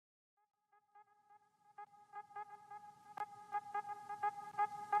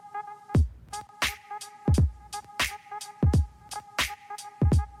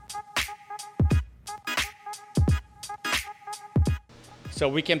So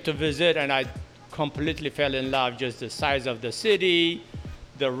we came to visit, and I completely fell in love. Just the size of the city,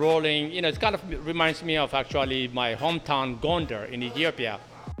 the rolling. It kind of reminds me of actually my hometown Gondar in Ethiopia.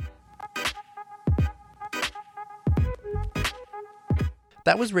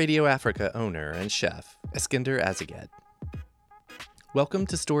 That was Radio Africa owner and chef Eskinder Azeged. Welcome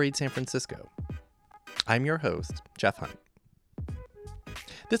to Storied San Francisco. I'm your host, Jeff Hunt.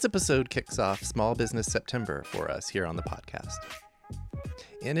 This episode kicks off Small Business September for us here on the podcast.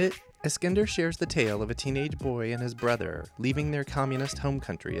 In it, Eskinder shares the tale of a teenage boy and his brother leaving their communist home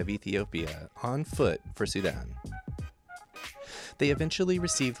country of Ethiopia on foot for Sudan. They eventually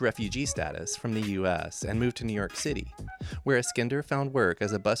received refugee status from the U.S. and moved to New York City, where Eskinder found work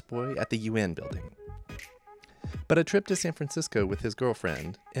as a busboy at the UN building. But a trip to San Francisco with his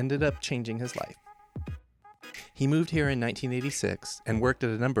girlfriend ended up changing his life. He moved here in 1986 and worked at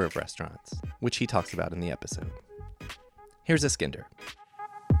a number of restaurants, which he talks about in the episode. Here's Eskinder.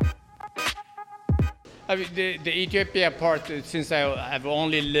 I mean, the Ethiopia part, since I've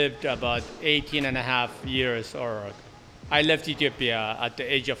only lived about 18 and a half years, or I left Ethiopia at the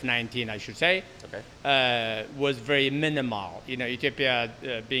age of 19, I should say, was very minimal. Ethiopia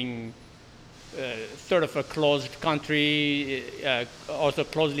being sort of a closed country, also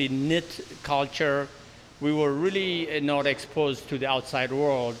closely knit culture. We were really not exposed to the outside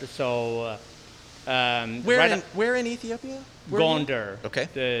world. So, where in Ethiopia? Gondar, okay,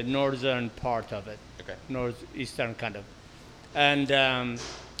 the northern part of it, okay, northeastern kind of. And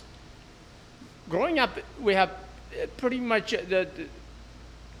growing up, we have pretty much the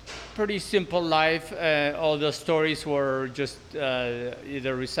pretty simple life. All the stories were just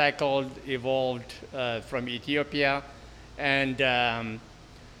either recycled, evolved from Ethiopia, and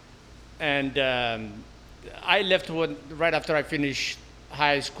I left right after I finished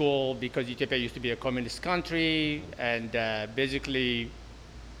high school because Ethiopia used to be a communist country, and basically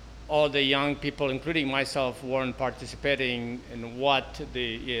all the young people, including myself, weren't participating in what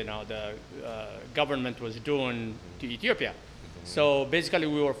the government was doing to Ethiopia. So basically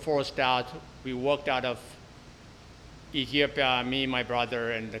we were forced out. We walked out of Ethiopia, me, my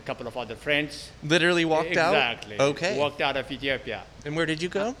brother, and a couple of other friends. Literally walked out? Exactly. Okay. Walked out of Ethiopia. And where did you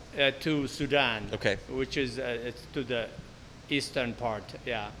go? To Sudan. Okay. Which is it's to the eastern part,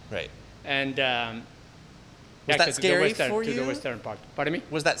 yeah. Right. And was that scary for you? To the western part. Pardon me?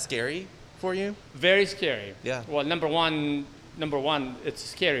 Was that scary for you? Very scary. Yeah. Well, number one, it's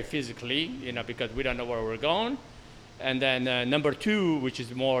scary physically, because we don't know where we're going. And then number two, which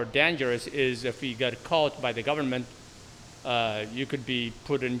is more dangerous, is if we get caught by the government, you could be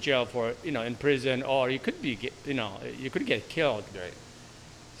put in jail for, in prison, or you could you could get killed. Right.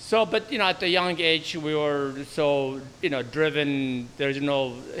 So, but at a young age, we were so driven. There's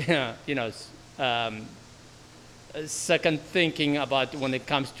no second thinking about when it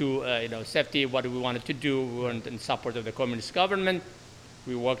comes to safety. What we wanted to do, we weren't in support of the communist government.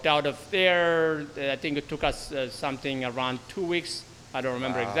 We walked out of there. I think it took us something around 2 weeks. I don't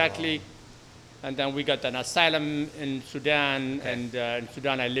remember exactly. And then we got an asylum in Sudan, okay. And in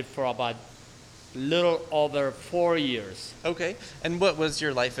Sudan I lived for about little over 4 years. Okay. And what was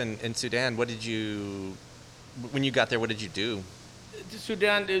your life in Sudan? When you got there, what did you do?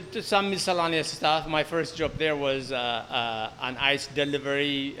 Sudan, some miscellaneous stuff. My first job there was an ice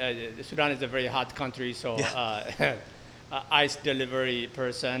delivery. Sudan is a very hot country, so yeah. Ice delivery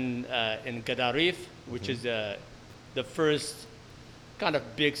person in Gadaref, which is the first kind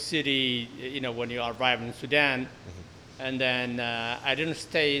of big city, when you arrive in Sudan. And then I didn't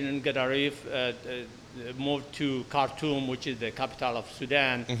stay in Gadaref, moved to Khartoum, which is the capital of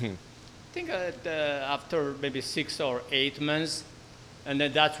Sudan. I think after maybe 6 or 8 months. And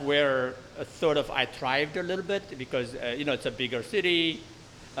then that's where sort of I thrived a little bit because, it's a bigger city.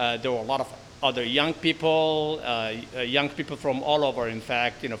 There were a lot of other young people from all over, in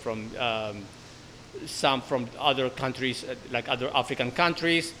fact, from some from other countries, like other African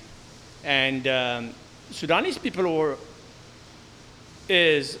countries. And Sudanese people were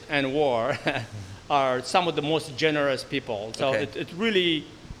are some of the most generous people. So okay. it really,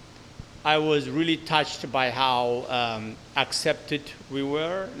 I was really touched by how accepted we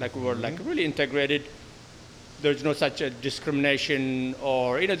were. Like we were like really integrated. There's no such a discrimination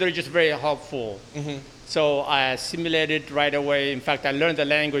or, they're just very helpful. So I assimilated right away. In fact, I learned the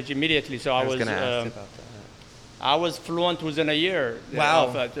language immediately. So I was going to ask about that. I was fluent within a year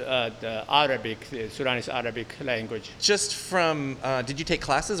of the Arabic, the Sudanese Arabic language. Just from, did you take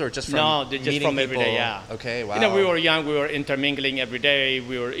classes or just from No, just meeting from people? every day, yeah. Okay, wow. We were young, we were intermingling every day.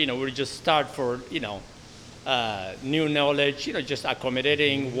 We were just start for, new knowledge, just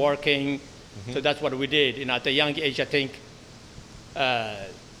accommodating, working. So that's what we did. At a young age, I think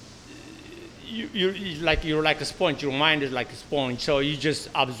you're like a sponge. Your mind is like a sponge, so you just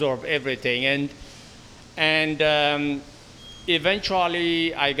absorb everything. And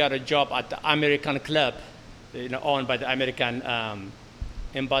eventually, I got a job at the American Club, owned by the American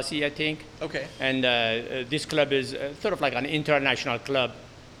embassy, I think. Okay. And this club is sort of like an international club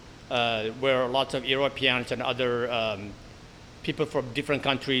where lots of Europeans and other people from different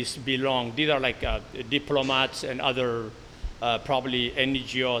countries belong. These are like diplomats and other probably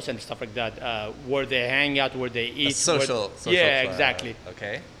NGOs and stuff like that, where they hang out, where they eat. Social yeah, club. exactly.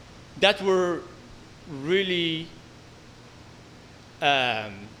 Okay. That were really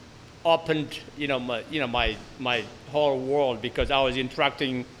opened, my whole world, because I was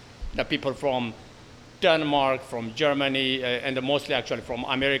interacting with people from Denmark, from Germany, and mostly actually from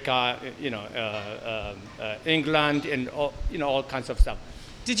America, England, and all kinds of stuff.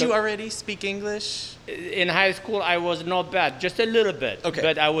 Did you already speak English? In high school, I was not bad, just a little bit. Okay.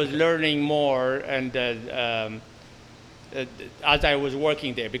 But I was learning more, and as I was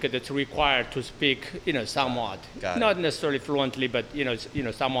working there, because it's required to speak, somewhat, Got it. not necessarily fluently, but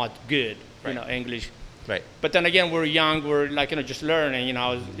somewhat good, Right. English. Right. But then again, we're young, we're like just learning. I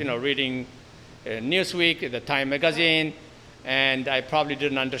was reading Newsweek, the Time magazine, and I probably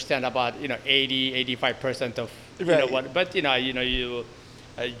didn't understand about 85% of Right. what. But you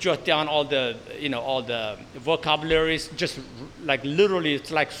jot down all the vocabularies, just like literally,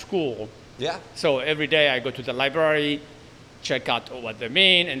 it's like school. Yeah. So every day I go to the library, check out what they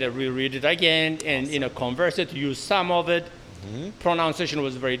mean, and then reread it again, and converse it, use some of it. Mm-hmm. Pronunciation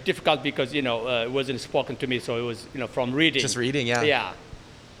was very difficult because it wasn't spoken to me, so it was from reading. Just reading, yeah. Yeah.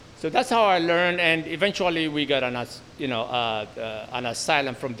 So that's how I learned, and eventually we got an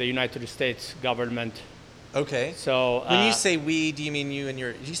asylum from the United States government. Okay. So when you say we, do you mean you and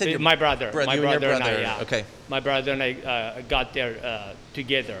your? You said your my brother. My you and your brother brother. and I. Yeah. Okay. My brother and I got there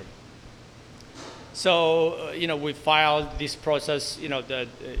together. So we filed this process,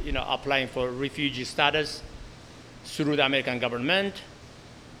 applying for refugee status through the American government,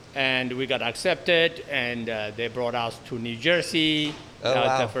 and we got accepted, and they brought us to New Jersey. Oh,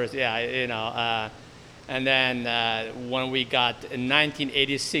 wow. The first, and then when we got in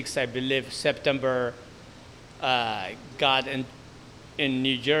 1986, I believe September, got in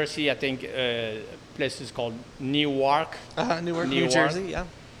New Jersey. I think place is called Newark. Newark, New Jersey. Yeah.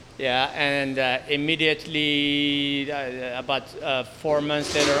 Yeah, and immediately, about 4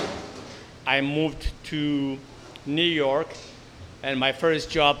 months later, I moved to New York, and my first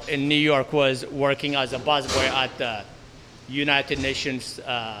job in New York was working as a busboy at the United Nations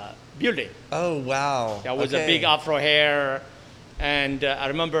building. Oh, wow. I was okay. a big afro hair, and I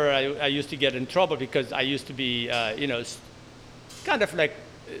remember I used to get in trouble because I used to be, kind of like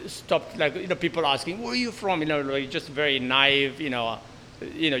stopped, like, people asking, where are you from? Like just very naive,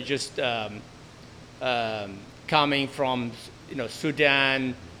 just coming from,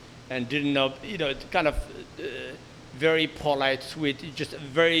 Sudan, and didn't know, kind of very polite, sweet, just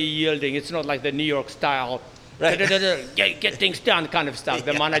very yielding. It's not like the New York style, right. get things done kind of stuff.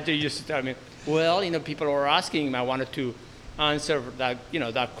 The Yeah. manager used to tell me, well, people were asking him, I wanted to answer that,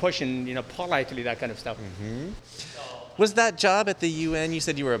 that question, politely, that kind of stuff. Mm-hmm. Was that job at the UN, you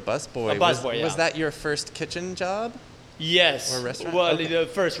said you were a busboy. A busboy, yeah. Was that your first kitchen job? Yes. Or restaurant? Well, Okay. the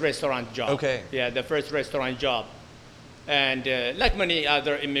first restaurant job. Okay. Yeah, the first restaurant job. And like many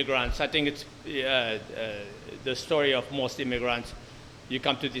other immigrants, I think it's the story of most immigrants. You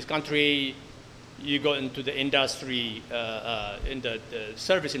come to this country, you go into the industry, in the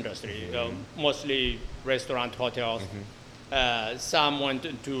service industry, mostly restaurant, hotels. Mm-hmm. Some went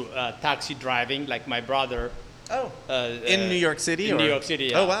into taxi driving, like my brother. Oh, in New York City? In or? New York City,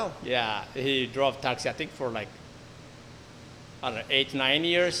 yeah. Oh, wow. Yeah, he drove taxi, I think, for like, I don't know, 8, 9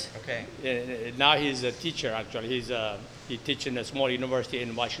 years. Okay. Now he's a teacher, actually. He teaches in a small university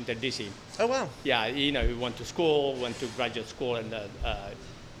in Washington, D.C. Oh, wow. Yeah, he went to school, went to graduate school, and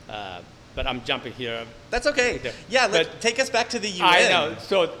but I'm jumping here. That's okay. Yeah, But take us back to the UN. I know.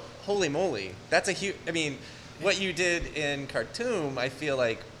 So Holy moly. That's a huge, what you did in Khartoum, I feel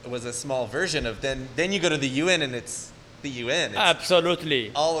like was a small version of then you go to the UN and it's the UN. It's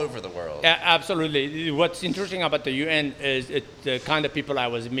absolutely. all over the world. Absolutely. What's interesting about the UN is the kind of people I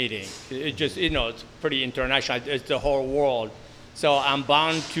was meeting. It just, it's pretty international. It's the whole world. So I'm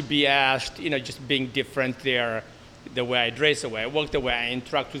bound to be asked, just being different there, the way I dress, the way I walk, the way I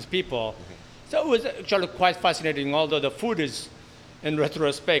interact with people. Mm-hmm. So it was actually quite fascinating, although the food is, in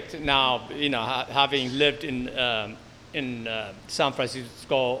retrospect now, having lived in San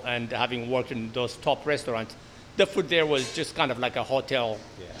Francisco and having worked in those top restaurants, the food there was just kind of like a hotel,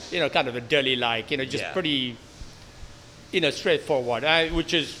 kind of a deli-like, just Yeah. pretty straightforward,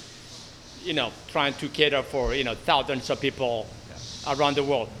 which is, trying to cater for, thousands of people around the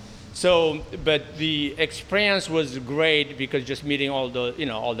world. So, but the experience was great because just meeting all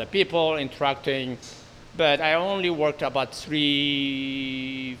the people, interacting. But I only worked about 4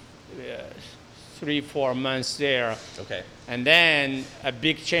 months there. Okay. And then a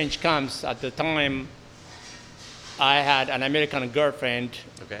big change comes. At the time, I had an American girlfriend,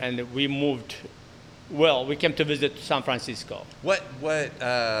 Okay. and we moved. Well, we came to visit San Francisco. What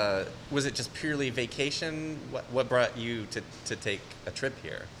was it? Just purely vacation? What brought you to take a trip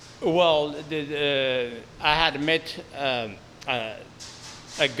here? Well, I had met a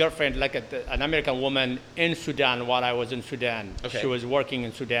girlfriend, like an American woman in Sudan while I was in Sudan. Okay. She was working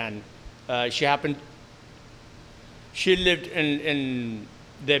in Sudan. She lived in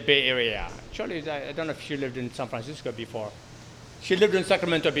the Bay Area. Actually, I don't know if she lived in San Francisco before. She lived in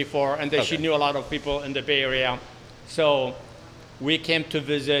Sacramento before, and then she knew a lot of people in the Bay Area. So we came to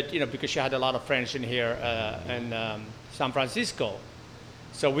visit, because she had a lot of friends in here in San Francisco.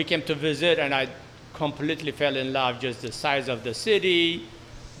 So we came to visit, and I completely fell in love, just the size of the city,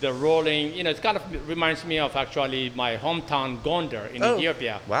 the rolling, it kind of reminds me of actually my hometown, Gondar in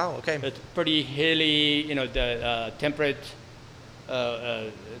Ethiopia. Wow, okay. It's pretty hilly, the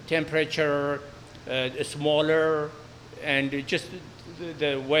temperature is smaller, and just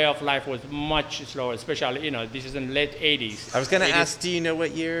the way of life was much slower, especially, this is in late 80s. I was going to ask, do you know what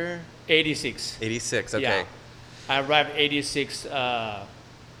year? 86. 86, okay. Yeah. I arrived 86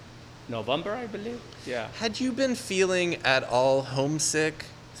 November, I believe. Yeah. Had you been feeling at all homesick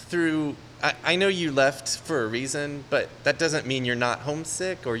through? I know you left for a reason, but that doesn't mean you're not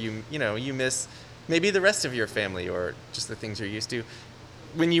homesick, or you miss maybe the rest of your family or just the things you're used to.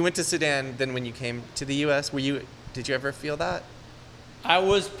 When you went to Sudan, then when you came to the U.S., did you ever feel that? I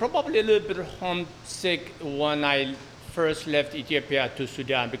was probably a little bit homesick when I first left Ethiopia to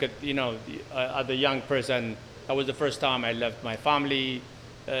Sudan because, as a young person, that was the first time I left my family,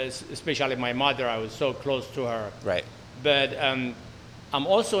 especially my mother. I was so close to her. Right. But I'm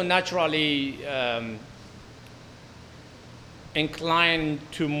also naturally inclined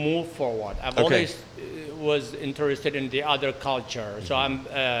to move forward. I've always was interested in the other culture. So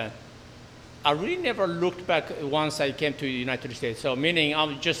I really never looked back once I came to the United States. So meaning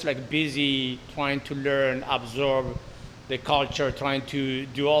I'm just like busy trying to learn, absorb the culture, trying to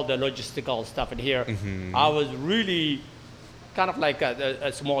do all the logistical stuff in here. I was really kind of like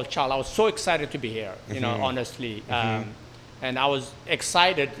a small child. I was so excited to be here, honestly. And I was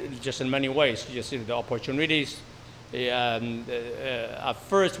excited just in many ways, just the opportunities. At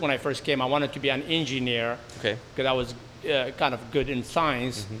first, when I first came, I wanted to be an engineer because I was kind of good in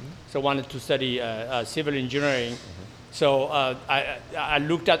science. So I wanted to study civil engineering. So I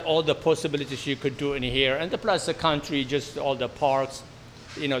looked at all the possibilities you could do in here, and plus the country, just all the parks,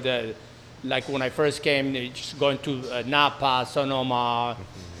 like when I first came, just going to Napa, Sonoma,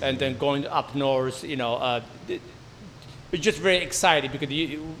 and then going up north, it's just very exciting because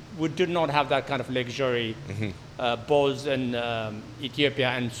we did not have that kind of luxury, both in Ethiopia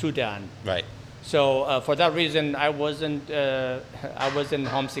and Sudan. Right. So for that reason, I wasn't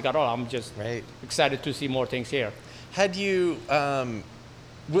homesick at all. I'm just excited to see more things here. Had you?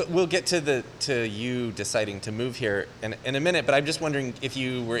 We'll get to you deciding to move here in a minute, but I'm just wondering if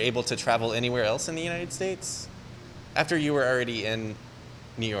you were able to travel anywhere else in the United States after you were already in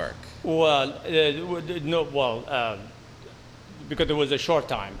New York. Well, no. Well, because it was a short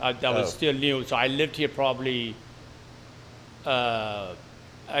time. That was still new. So I lived here probably a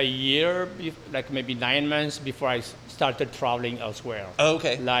year, like maybe 9 months before I started traveling elsewhere. Oh,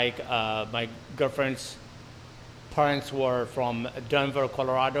 okay. Like my girlfriend's parents were from Denver,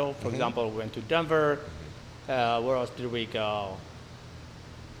 Colorado. For example, we went to Denver. Where else did we go?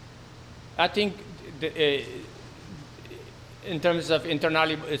 I think in terms of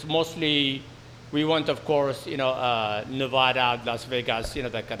internally, it's mostly, we went, of course, Nevada, Las Vegas,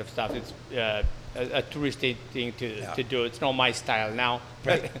 that kind of stuff. It's a touristy thing to do. It's not my style now.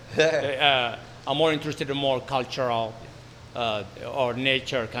 Right. I'm more interested in more cultural or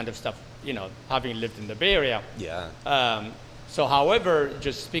nature kind of stuff, having lived in the Bay Area. Yeah. So, however,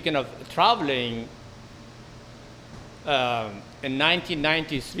 just speaking of traveling, in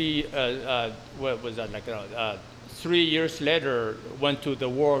 1993, what was that, like 3 years later, went to the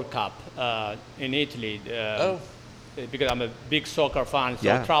World Cup in Italy. Because I'm a big soccer fan,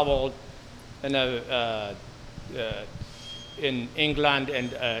 so I traveled in England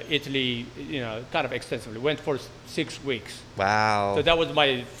and Italy, kind of extensively. Went for 6 weeks. Wow. So that was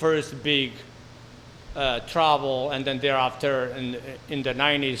my first big travel, and then thereafter, in the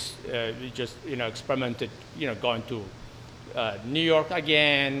 90s, we just experimented, going to New York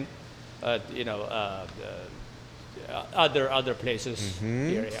again, other places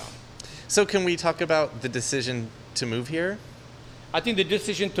here. Yeah. So can we talk about the decision to move here? I think the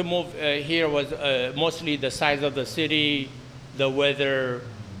decision to move here was mostly the size of the city, the weather,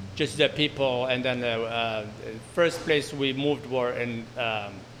 just the people, and then the first place we moved were in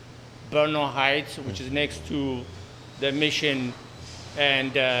Bernal Heights, which is next to the Mission,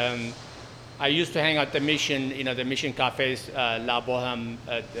 and I used to hang out at the Mission, the Mission cafes, La Boheme,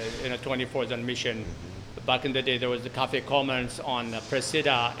 24th and Mission. Back in the day, there was the Cafe Commons on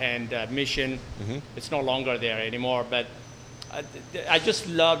Presida and Mission. It's no longer there anymore, but I just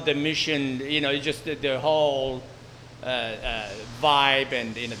love the Mission, just the whole vibe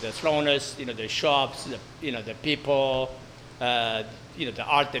and, the slowness, the shops, the people, the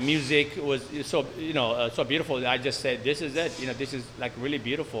art, the music was so, so beautiful. I just said, this is it. This is like really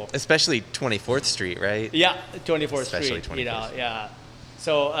beautiful. Especially 24th Street, right? Yeah, 24th Especially Street. 24th. Yeah.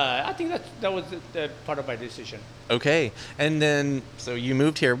 So I think that was the part of my decision. Okay, and then so you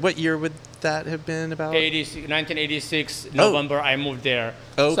moved here. What year would that have been about? 1986 November. I moved there.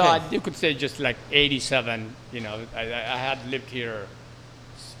 Okay. So you could say just like 87. I had lived here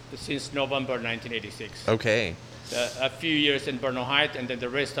since November 1986. Okay. A few years in Bernal Heights, and then the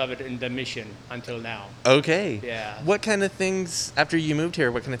rest of it in the Mission until now. Okay. Yeah. What kind of things after you moved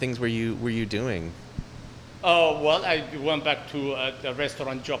here? What kind of things were you doing? Oh, well, I went back to the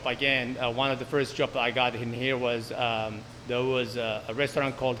restaurant job again. One of the first jobs I got in here was there was a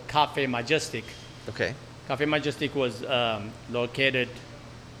restaurant called Cafe Majestic. Okay. Cafe Majestic was located,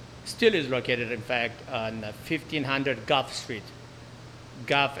 still is located, in fact, on 1500 Guff Street.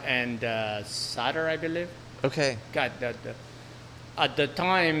 Guff and Sutter, I believe. Okay. God, at the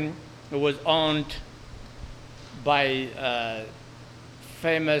time, it was owned by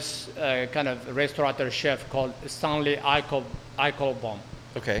famous kind of restaurateur chef called Stanley Eichelbaum.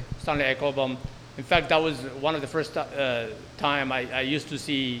 Okay. Stanley Eichelbaum. In fact, that was one of the first time I used to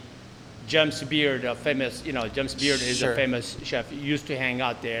see James Beard, a famous, James Beard is Sure. a famous chef. He used to hang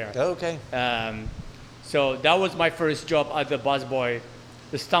out there. Okay. So that was my first job as the busboy.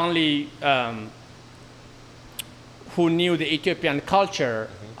 The Stanley, who knew the Ethiopian culture,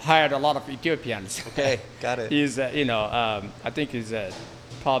 hired a lot of Ethiopians. Okay, got it. He's, I think he's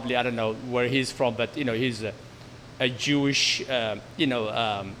probably, I don't know where he's from, but, he's a Jewish,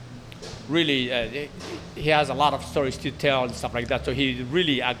 really, he has a lot of stories to tell and stuff like that. So he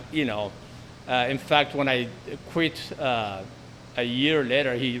really, in fact, when I quit a year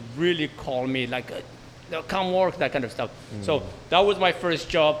later, he really called me like, come work, that kind of stuff. So that was my first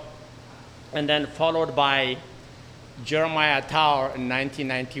job, and then followed by Jeremiah Tower in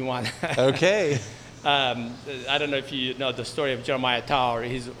 1991. Okay. I don't know if you know the story of Jeremiah Tower.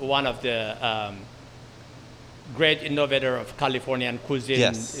 He's one of the great innovator of Californian cuisine.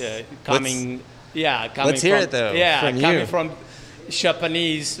 Yes. Coming Let's hear from, it though. Yeah, from coming you. from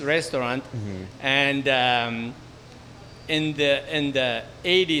Japanese restaurant, and in the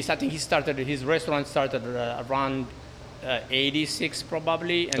 80s, I think his restaurant started around 86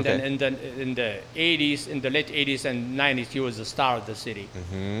 probably, and Okay. then in the 80s, in the late 80s and 90s, he was the star of the city.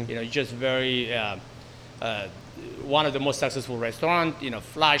 Just very one of the most successful restaurant.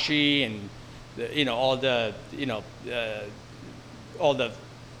 Flashy and all the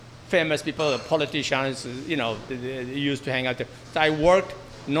famous people, the politicians. They used to hang out there. So I worked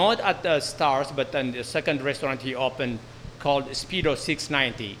not at the Stars, but then the second restaurant he opened called Speedo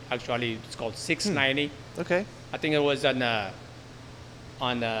 690. Actually, it's called 690. Okay. I think it was on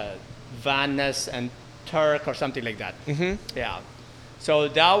Van Ness and Turk or something like that. Yeah. So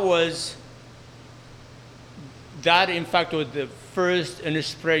that in fact was the first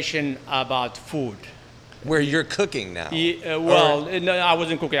inspiration about food. Where you're cooking now. No, I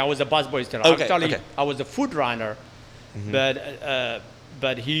wasn't cooking. I was a busboy still. Okay, Actually, okay. I was a food runner,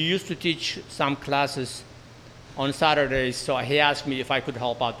 but he used to teach some classes on Saturdays. So he asked me if I could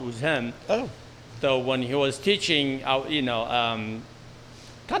help out with him. Oh. So when he was teaching, kind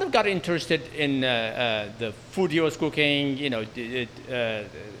of got interested in the food he was cooking.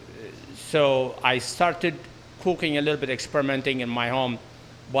 So I started cooking a little bit, experimenting in my home.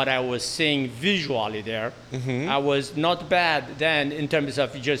 What I was seeing visually there, I was not bad then in terms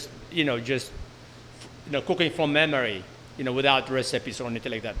of just cooking from memory, without recipes or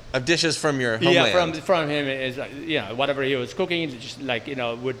anything like that. Of dishes from your homeland. Yeah, from him is whatever he was cooking, just like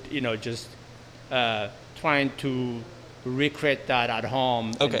just trying to recreate that at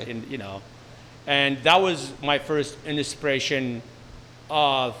home. Okay. And that was my first inspiration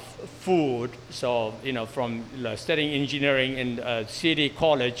of food. So from studying engineering in City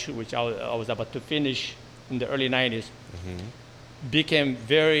College, which I was about to finish in the early 90s, became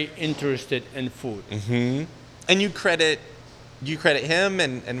very interested in food. And you credit him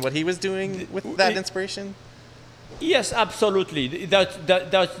and what he was doing with that inspiration? Yes, absolutely. That's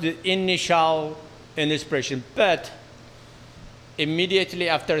the initial inspiration. But immediately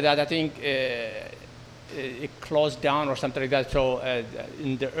after that, I think it closed down or something like that. So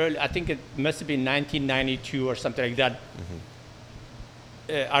in the early, I think it must have been 1992 or something like that.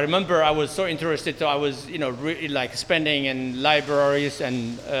 I remember I was so interested, so I was, really like spending in libraries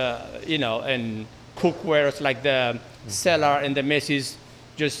and, and cookwares like the Cellar and the Macy's,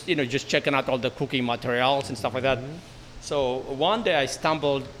 just checking out all the cooking materials and stuff like that. So one day I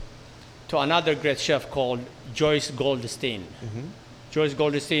stumbled to another great chef called Joyce Goldstein. Joyce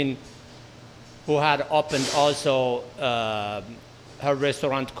Goldstein, who had opened also her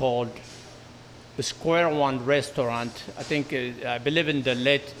restaurant called the Square One Restaurant. I think, I believe in the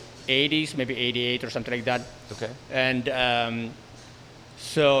late 80s, maybe 88 or something like that. Okay. And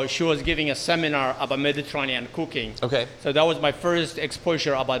so she was giving a seminar about Mediterranean cooking. Okay. So that was my first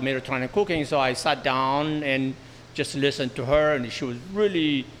exposure about Mediterranean cooking. So I sat down and just listened to her, and she was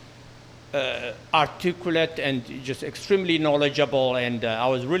really articulate and just extremely knowledgeable, and I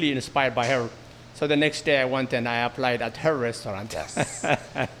was really inspired by her. So the next day I went and I applied at her restaurant. Yes.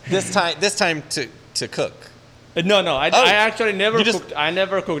 this time to cook. No, I actually never cooked. I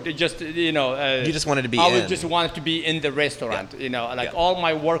never cooked. It just, you just wanted to be I just wanted to be in the restaurant, all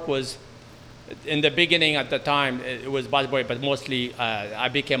my work was, in the beginning at the time, it was busboy, but mostly I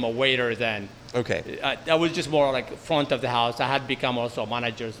became a waiter then. Okay. I was just more like front of the house. I had become also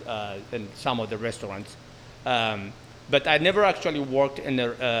managers in some of the restaurants. But I never actually worked in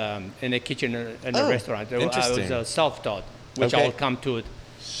a kitchen in a restaurant. I was self-taught, which I will come to it.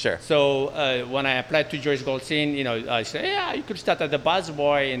 Sure. So when I applied to Joyce Goldstein, I said, yeah, you could start at the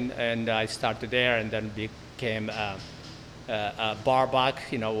busboy, and I started there, and then became a barback,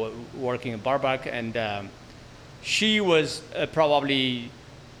 working in barback, and she was probably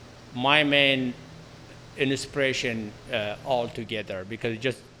my main inspiration altogether, because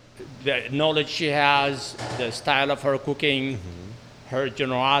just the knowledge she has, the style of her cooking, her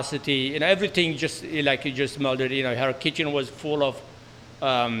generosity, everything just like you just smelled it. Her kitchen was full of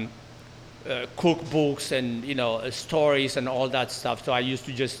cookbooks and stories and all that stuff. So I used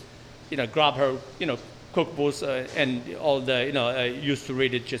to just grab her cookbooks and all the used to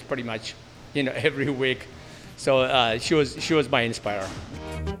read it just pretty much every week. So she was my inspirer.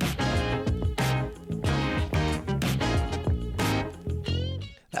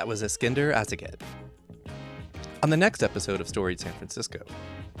 That was Eskinder Azeged. On the next episode of Storied San Francisco,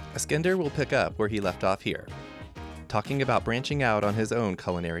 Eskinder will pick up where he left off here, talking about branching out on his own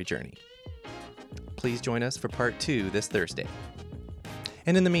culinary journey. Please join us for part 2 this Thursday.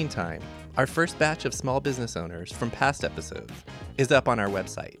 And in the meantime, our first batch of small business owners from past episodes is up on our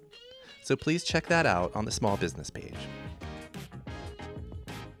website, so please check that out on the small business page.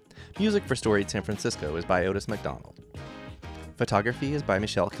 Music for Storied San Francisco is by Otis McDonald. Photography is by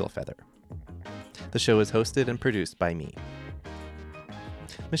Michelle Kilfeather. The show is hosted and produced by me.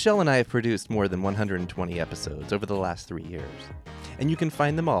 Michelle and I have produced more than 120 episodes over the last 3 years, and you can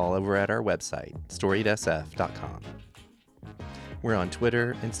find them all over at our website, storiedsf.com. We're on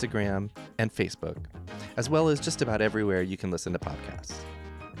Twitter, Instagram, and Facebook, as well as just about everywhere you can listen to podcasts.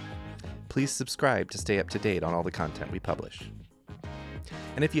 Please subscribe to stay up to date on all the content we publish.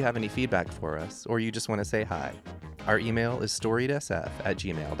 And if you have any feedback for us, or you just want to say hi, our email is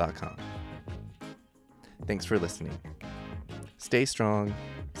storiedsf@gmail.com. Thanks for listening. Stay strong,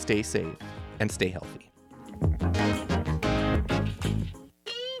 stay safe, and stay healthy.